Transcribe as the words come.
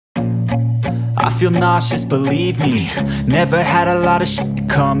I feel nauseous, believe me. Never had a lot of shit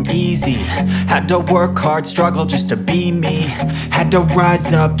come easy. Had to work hard, struggle just to be me. Had to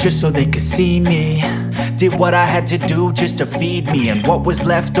rise up just so they could see me. Did what I had to do just to feed me. And what was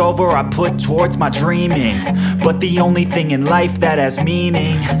left over I put towards my dreaming. But the only thing in life that has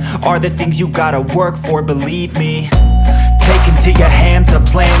meaning are the things you gotta work for, believe me. Take into your hands a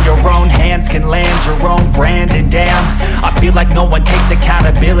plan. Your own hands can land your own brand. And damn, I feel like no one takes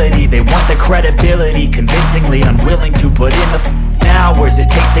accountability. They want the credibility, convincingly unwilling to put in the hours it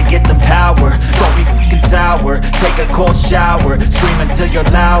takes to get some power. Don't be f***ing sour, take a cold shower. Scream until you're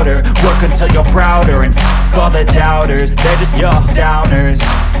louder, work until you're prouder. And f*** all the doubters, they're just your downers.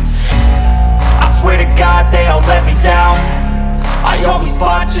 I swear to God they all let me down. I always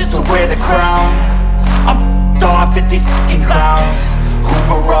fought just to wear the crown. I'm off at these fucking clowns who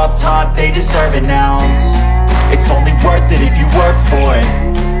were all taught they deserve an ounce. It's only worth it if you work for it.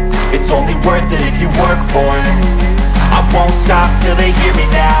 It's only worth it if you work for it. I won't stop till they hear me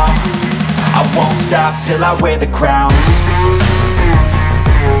now. I won't stop till I wear the crown.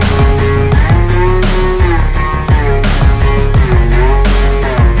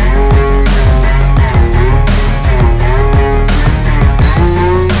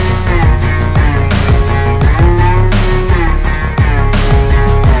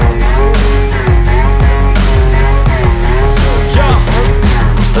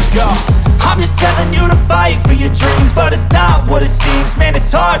 I'm just telling you to fight for your dreams, but it's not what it seems. Man,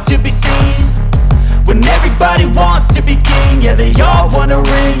 it's hard to be seen when everybody wants to be king. Yeah, they all wanna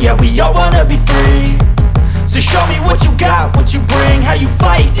ring, yeah, we all wanna be free. So show me what you got, what you bring, how you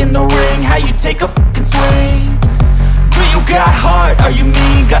fight in the ring, how you take a fucking swing. Do you got heart, are you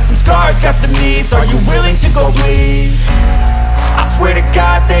mean? Got some scars, got some needs, are you willing to go bleed? I swear to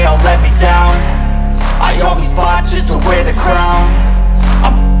God they all let me down. I always fought just to wear the crown.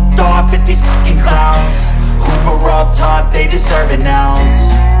 I'm off at these fucking clowns who were all taught they deserve an ounce.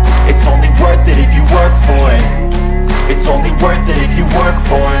 It's only worth it if you work for it. It's only worth it if you work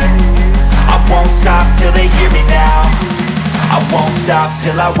for it. I won't stop till they hear me now. I won't stop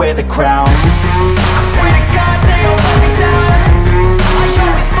till I wear the crown. I swear to God